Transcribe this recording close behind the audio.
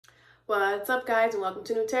What's up, guys, and welcome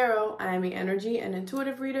to New Tarot. I am an energy and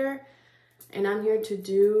intuitive reader, and I'm here to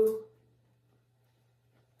do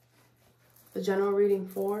the general reading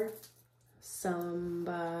for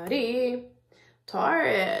somebody.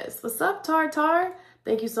 Taurus. What's up, Tar?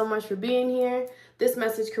 Thank you so much for being here. This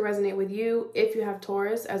message could resonate with you if you have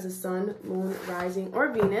Taurus as a sun, moon, rising, or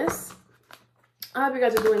Venus. I hope you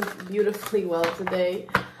guys are doing beautifully well today.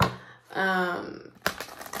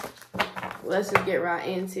 Let's just get right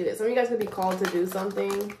into it. Some of you guys could be called to do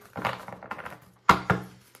something.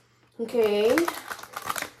 Okay.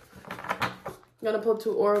 I'm gonna pull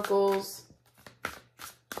 2 oracles.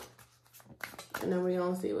 And then we're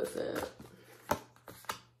gonna see what's it.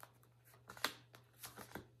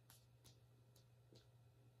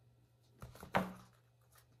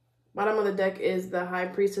 Bottom of the deck is the High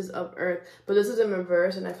Priestess of Earth. But this is in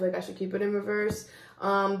reverse, and I feel like I should keep it in reverse.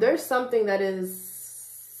 There's something that is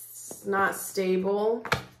not stable.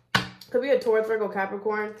 Could be a Taurus, Virgo,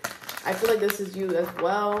 Capricorn. I feel like this is you as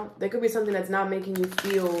well. There could be something that's not making you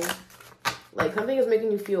feel like something is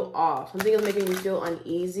making you feel off. Something is making you feel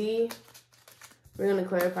uneasy. We're gonna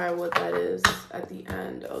clarify what that is at the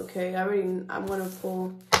end. Okay, I'm gonna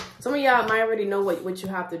pull. Some of y'all might already know what you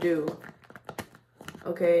have to do.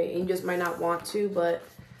 Okay, and you just might not want to, but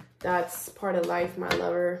that's part of life, my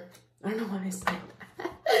lover. I don't know why I said that.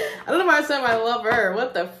 I don't know why I said my lover.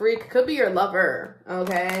 What the freak? Could be your lover,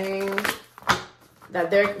 okay? That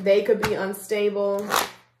they could be unstable.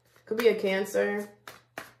 Could be a Cancer.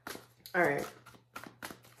 All right.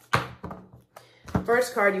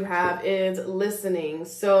 First card you have is listening.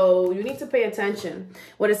 So you need to pay attention.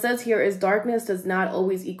 What it says here is darkness does not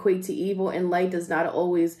always equate to evil, and light does not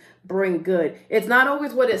always bring good. It's not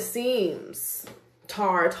always what it seems.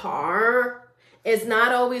 Tar. It's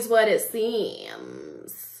not always what it seems.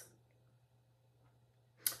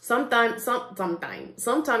 Sometimes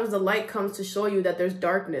the light comes to show you that there's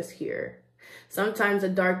darkness here. Sometimes the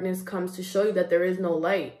darkness comes to show you that there is no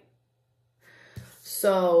light.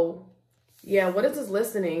 So, yeah, what is this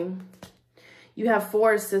listening? You have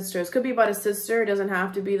 4 sisters. Could be about a sister. It doesn't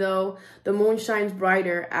have to be, though. The moon shines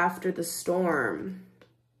brighter after the storm.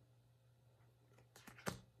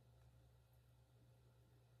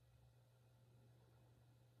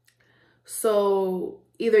 So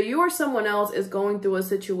either you or someone else is going through a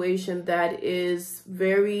situation that is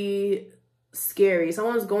very scary.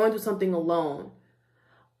 Someone's going through something alone.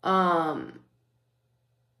 But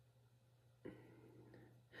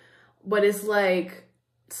it's like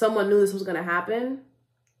someone knew this was going to happen.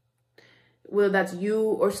 Whether that's you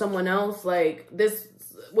or someone else, like this,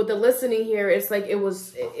 with the listening here, it's like it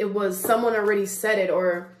was someone already said it.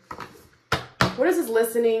 Or what is this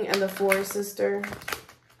listening and the 4 sister?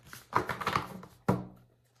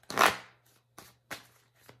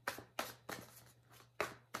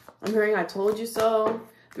 I'm hearing I told you so.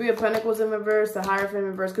 3 of Pentacles in reverse, the Hierophant in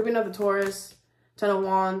reverse. Could be another Taurus. 10 of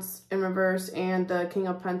Wands in reverse, and the King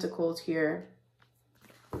of Pentacles here.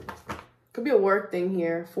 Could be a work thing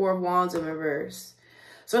here. 4 of Wands in reverse.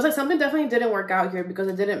 So it's like something definitely didn't work out here because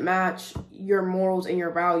it didn't match your morals and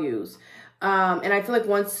your values. And I feel like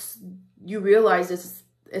once you realize this,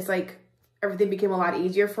 it's like everything became a lot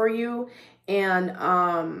easier for you. And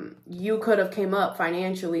you could have came up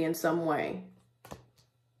financially in some way.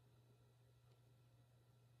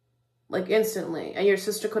 Like instantly. And your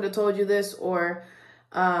sister could have told you this, or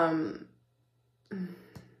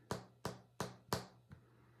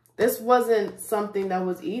this wasn't something that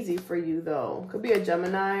was easy for you, though. Could be a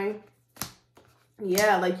Gemini.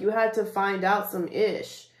 Yeah, like you had to find out some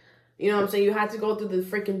ish. You know what I'm saying? You had to go through the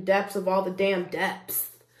freaking depths of all the damn depths.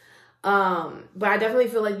 But I definitely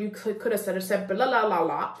feel like you could have said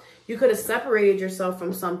you could have separated yourself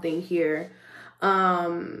from something here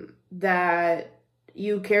that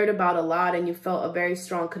you cared about a lot, and you felt a very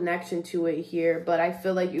strong connection to it here. But I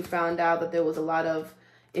feel like you found out that there was a lot of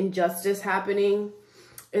injustice happening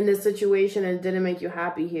in this situation, and it didn't make you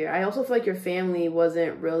happy here. I also feel like your family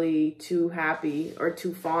wasn't really too happy or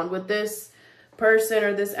too fond with this person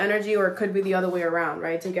or this energy, or it could be the other way around,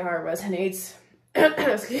 right? Take it how it resonates.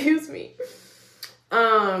 Excuse me.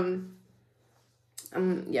 Yeah, I'm a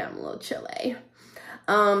little chilly.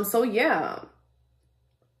 So yeah.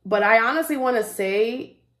 But I honestly want to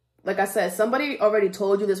say, like I said, somebody already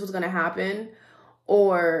told you this was going to happen,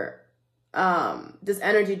 or this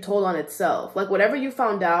energy told on itself. Like whatever you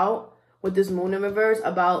found out with this moon in reverse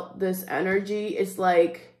about this energy, it's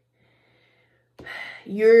like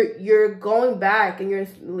you're going back and you're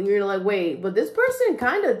like, wait, but this person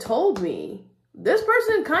kind of told me. This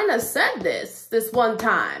person kind of said this one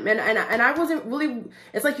time, and I wasn't really.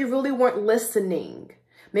 It's like you really weren't listening.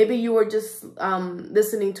 Maybe you were just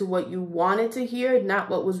listening to what you wanted to hear, not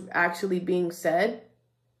what was actually being said.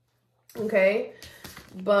 Okay.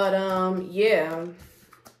 But yeah.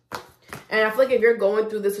 And I feel like if you're going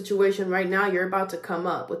through this situation right now, you're about to come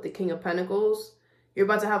up with the King of Pentacles. You're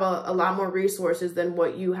about to have a lot more resources than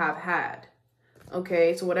what you have had.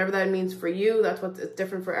 Okay, so whatever that means for you, that's what's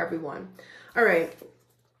different for everyone. All right.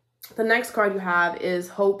 The next card you have is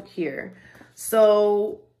Hope here.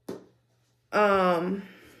 So,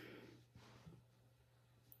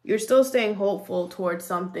 you're still staying hopeful towards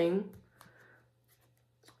something.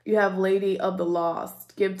 You have Lady of the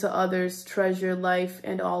Lost. Give to others, treasure life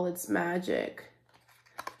and all its magic.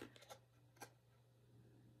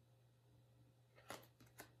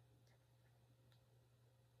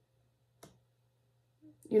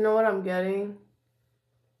 You know what I'm getting?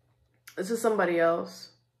 This is somebody else.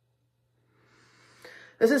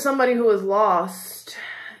 This is somebody who is lost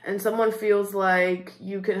and someone feels like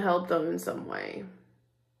you can help them in some way.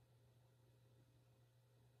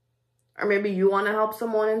 Or maybe you want to help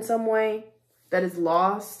someone in some way that is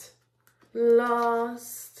lost.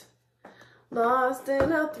 Lost. Lost in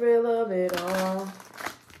the thrill of it all.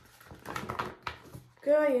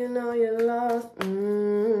 Girl, you know you're lost.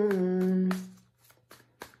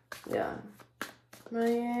 Yeah.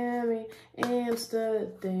 Miami,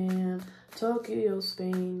 Amsterdam, Tokyo,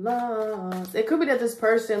 Spain, lost. It could be that this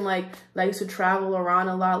person likes to travel around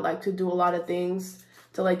a lot, like to do a lot of things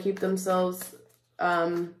to like keep themselves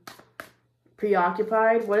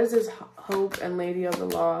preoccupied. What is this Hope and Lady of the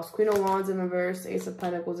Lost? Queen of Wands in reverse, Ace of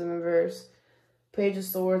Pentacles in reverse, Page of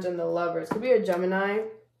Swords, and the Lovers. Could be a Gemini.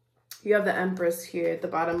 You have the Empress here at the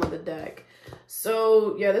bottom of the deck.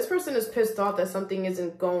 So yeah, this person is pissed off that something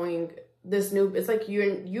isn't going this new. It's like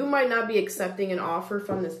you might not be accepting an offer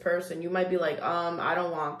from this person. You might be like, I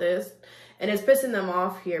don't want this. And it's pissing them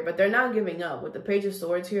off here, but they're not giving up. With the Page of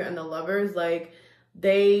Swords here and the Lovers, like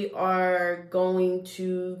they are going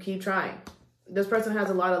to keep trying. This person has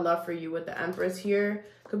a lot of love for you with the Empress here.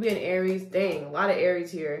 Could be an Aries. Dang, a lot of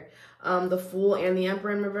Aries here. The Fool and the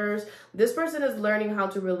Emperor in reverse. This person is learning how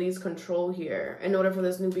to release control here in order for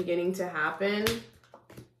this new beginning to happen.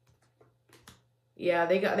 Yeah,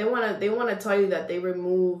 they want to tell you that they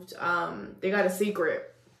removed they got a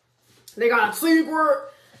secret. They got a secret.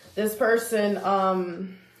 This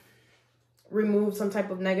person removed some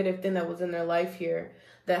type of negative thing that was in their life here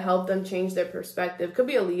that helped them change their perspective. Could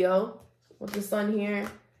be a Leo with the Sun here.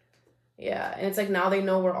 Yeah, and it's like now they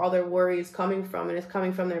know where all their worry is coming from, and it's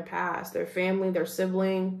coming from their past, their family, their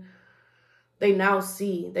sibling. They now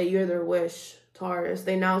see that you're their wish, Taurus.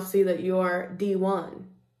 They now see that you're D1.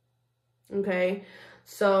 Okay,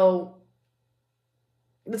 so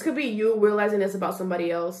this could be you realizing this about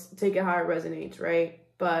somebody else. Take it how it resonates, right?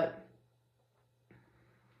 But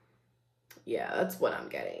yeah, that's what I'm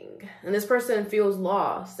getting. And this person feels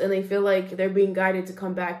lost, and they feel like they're being guided to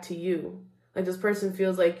come back to you. Like this person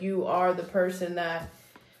feels like you are the person that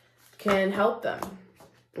can help them,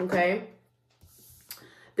 okay?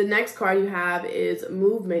 The next card you have is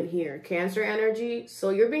movement here, Cancer energy. So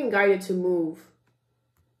you're being guided to move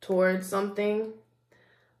towards something.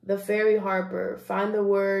 The Fairy Harper, find the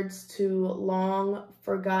words to long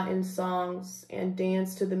forgotten songs and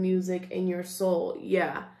dance to the music in your soul.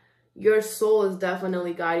 Yeah, your soul is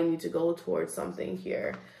definitely guiding you to go towards something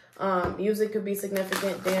here. Music could be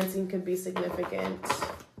significant. Dancing could be significant.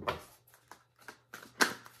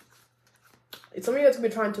 Some of you guys could be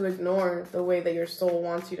trying to ignore the way that your soul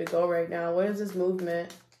wants you to go right now. What is this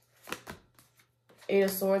movement? Eight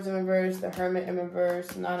of Swords in reverse, the Hermit in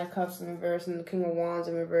reverse, Nine of Cups in reverse, and the King of Wands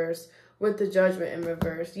in reverse, with the Judgment in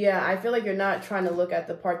reverse. Yeah, I feel like you're not trying to look at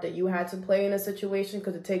the part that you had to play in a situation,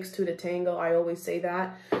 because it takes two to tango. I always say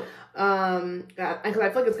that. Because I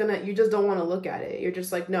feel like you just don't want to look at it. You're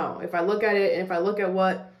just like, no, if I look at it and if I look at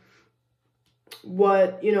what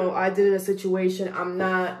I did in a situation, I'm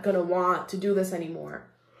not gonna want to do this anymore.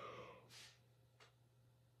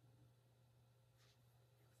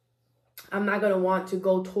 I'm not gonna want to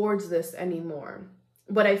go towards this anymore.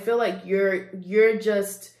 But I feel like you're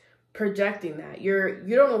just projecting that. You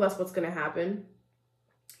don't know that's what's gonna happen.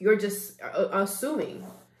 You're just assuming.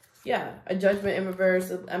 Yeah, a Judgment in reverse,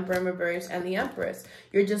 the Emperor in reverse, and the Empress.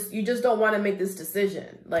 You just don't want to make this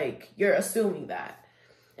decision. Like, you're assuming that.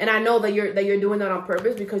 And I know that you're doing that on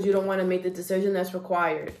purpose because you don't want to make the decision that's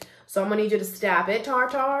required. So I'm gonna need you to stop it,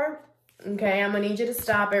 Tartar. Okay, I'm gonna need you to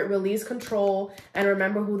stop it, release control, and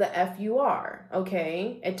remember who the F you are.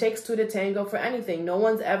 Okay, it takes two to tango for anything.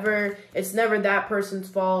 It's never that person's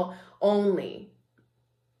fault only.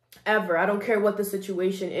 Ever. I don't care what the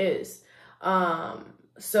situation is.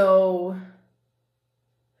 So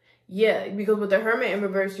Yeah, because with the Hermit in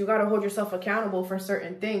reverse, you got to hold yourself accountable for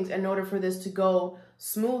certain things in order for this to go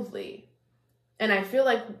smoothly. And I feel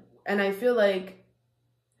like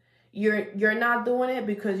you're not doing it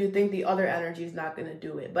because you think the other energy is not going to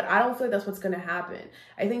do it. But I don't feel like that's what's going to happen.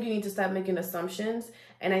 I think you need to stop making assumptions.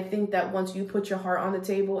 And I think that once you put your heart on the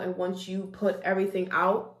table and once you put everything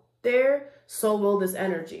out there, so will this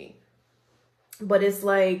energy. But it's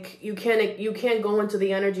like you can't go into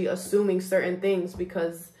the energy assuming certain things,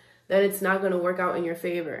 because then it's not going to work out in your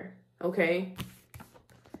favor. Okay?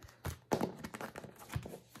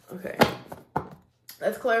 Okay.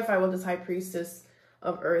 Let's clarify what this High Priestess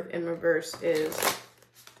of Earth in reverse is.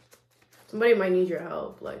 Somebody might need your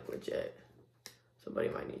help, like legit. Somebody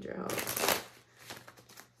might need your help.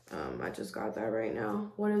 I just got that right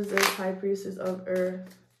now. What is this High Priestess of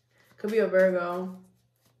Earth? Could be a Virgo,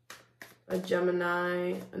 a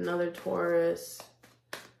Gemini, another Taurus,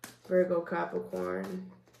 Virgo, Capricorn,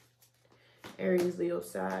 Aries, Leo,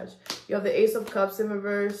 Sag. You have the Ace of Cups in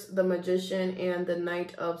reverse, the Magician, and the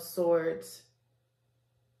Knight of Swords.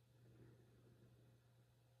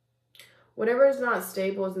 Whatever is not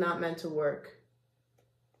stable is not meant to work.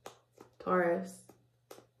 Taurus.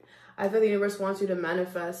 I feel the universe wants you to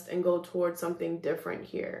manifest and go towards something different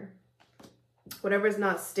here. Whatever is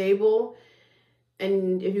not stable,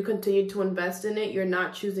 and if you continue to invest in it, you're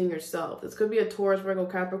not choosing yourself. This could be a Taurus, Virgo,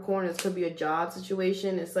 Capricorn. This could be a job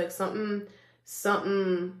situation. It's like something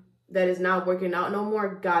that is not working out no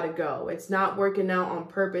more, gotta go. It's not working out on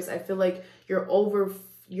purpose. I feel like you're over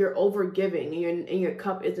giving, and your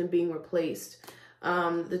cup isn't being replaced.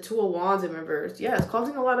 The Two of Wands in reverse. Yeah, it's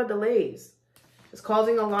causing a lot of delays. It's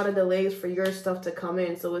causing a lot of delays for your stuff to come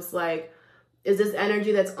in. So it's like, is this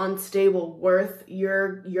energy that's unstable worth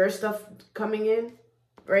your stuff coming in?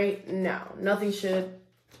 Right? No, nothing is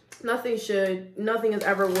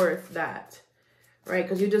ever worth that. Right?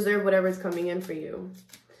 Because you deserve whatever is coming in for you.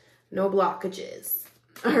 No blockages.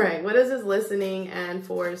 All right. What is this listening and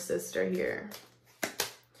for sister here?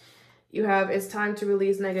 You have, it's time to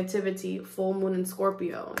release negativity, full moon in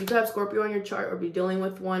Scorpio. You could have Scorpio on your chart or be dealing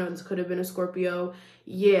with one, or this could have been a Scorpio.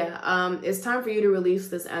 Yeah, it's time for you to release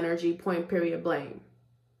this energy, point, period, blame.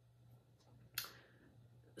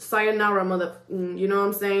 Sayonara, mother, you know what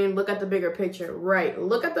I'm saying? Look at the bigger picture. Right,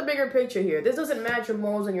 look at the bigger picture here. This doesn't match your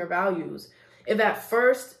morals and your values. If at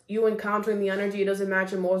first you encountering the energy, it doesn't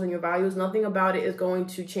match your morals and your values, nothing about it is going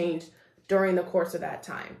to change during the course of that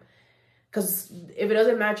time. Because if it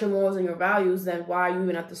doesn't match your morals and your values, then why are you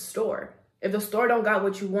even at the store? If the store don't got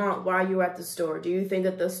what you want, why are you at the store? Do you think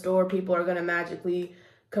that the store people are going to magically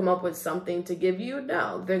come up with something to give you?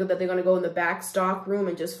 No. They're going to go in the back stock room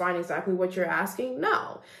and just find exactly what you're asking?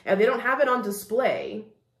 No. If they don't have it on display,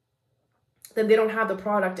 then they don't have the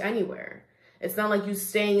product anywhere. It's not like you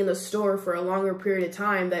staying in the store for a longer period of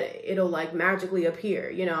time that it'll like magically appear,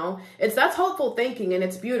 you know? That's hopeful thinking and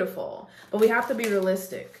it's beautiful, but we have to be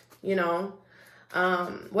realistic. You know,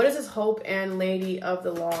 what is this Hope and Lady of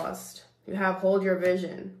the Lost? You have hold your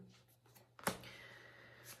vision.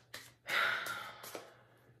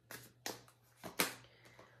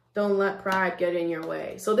 Don't let pride get in your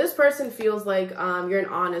way. So this person feels like you're an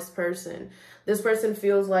honest person. This person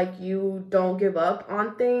feels like you don't give up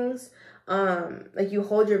on things. Like you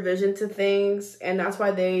hold your vision to things, and that's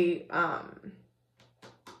why they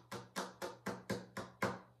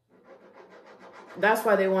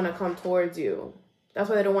want to come towards you. That's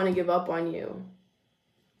why they don't want to give up on you.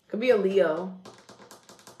 Could be a Leo.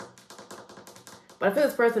 But I feel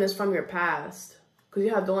this person is from your past. Because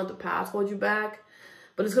you have don't let the past hold you back.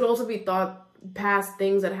 But this could also be past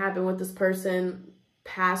things that happened with this person.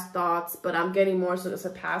 Past thoughts. But I'm getting more so it's a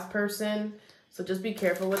past person. So just be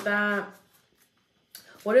careful with that.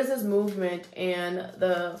 What is this movement and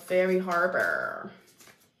the Fairy Harbor?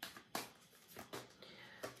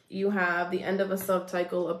 You have the end of a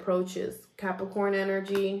subcycle approaches. Capricorn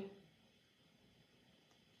energy.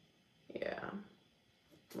 Yeah.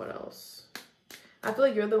 What else? I feel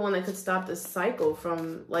like you're the one that could stop this cycle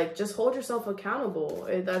from, like, just hold yourself accountable.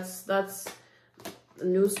 That's a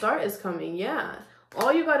new start is coming. Yeah.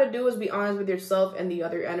 All you got to do is be honest with yourself and the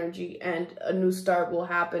other energy, and a new start will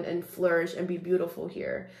happen and flourish and be beautiful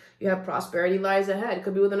here. You have prosperity lies ahead.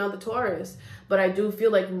 Could be with another Taurus. But I do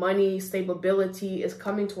feel like money, stability is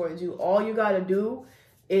coming towards you. All you got to do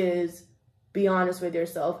is be honest with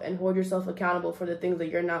yourself and hold yourself accountable for the things that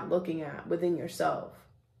you're not looking at within yourself.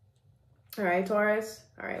 All right, Taurus.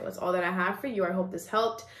 All right, that's all that I have for you. I hope this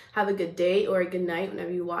helped. Have a good day or a good night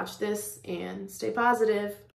whenever you watch this, and stay positive.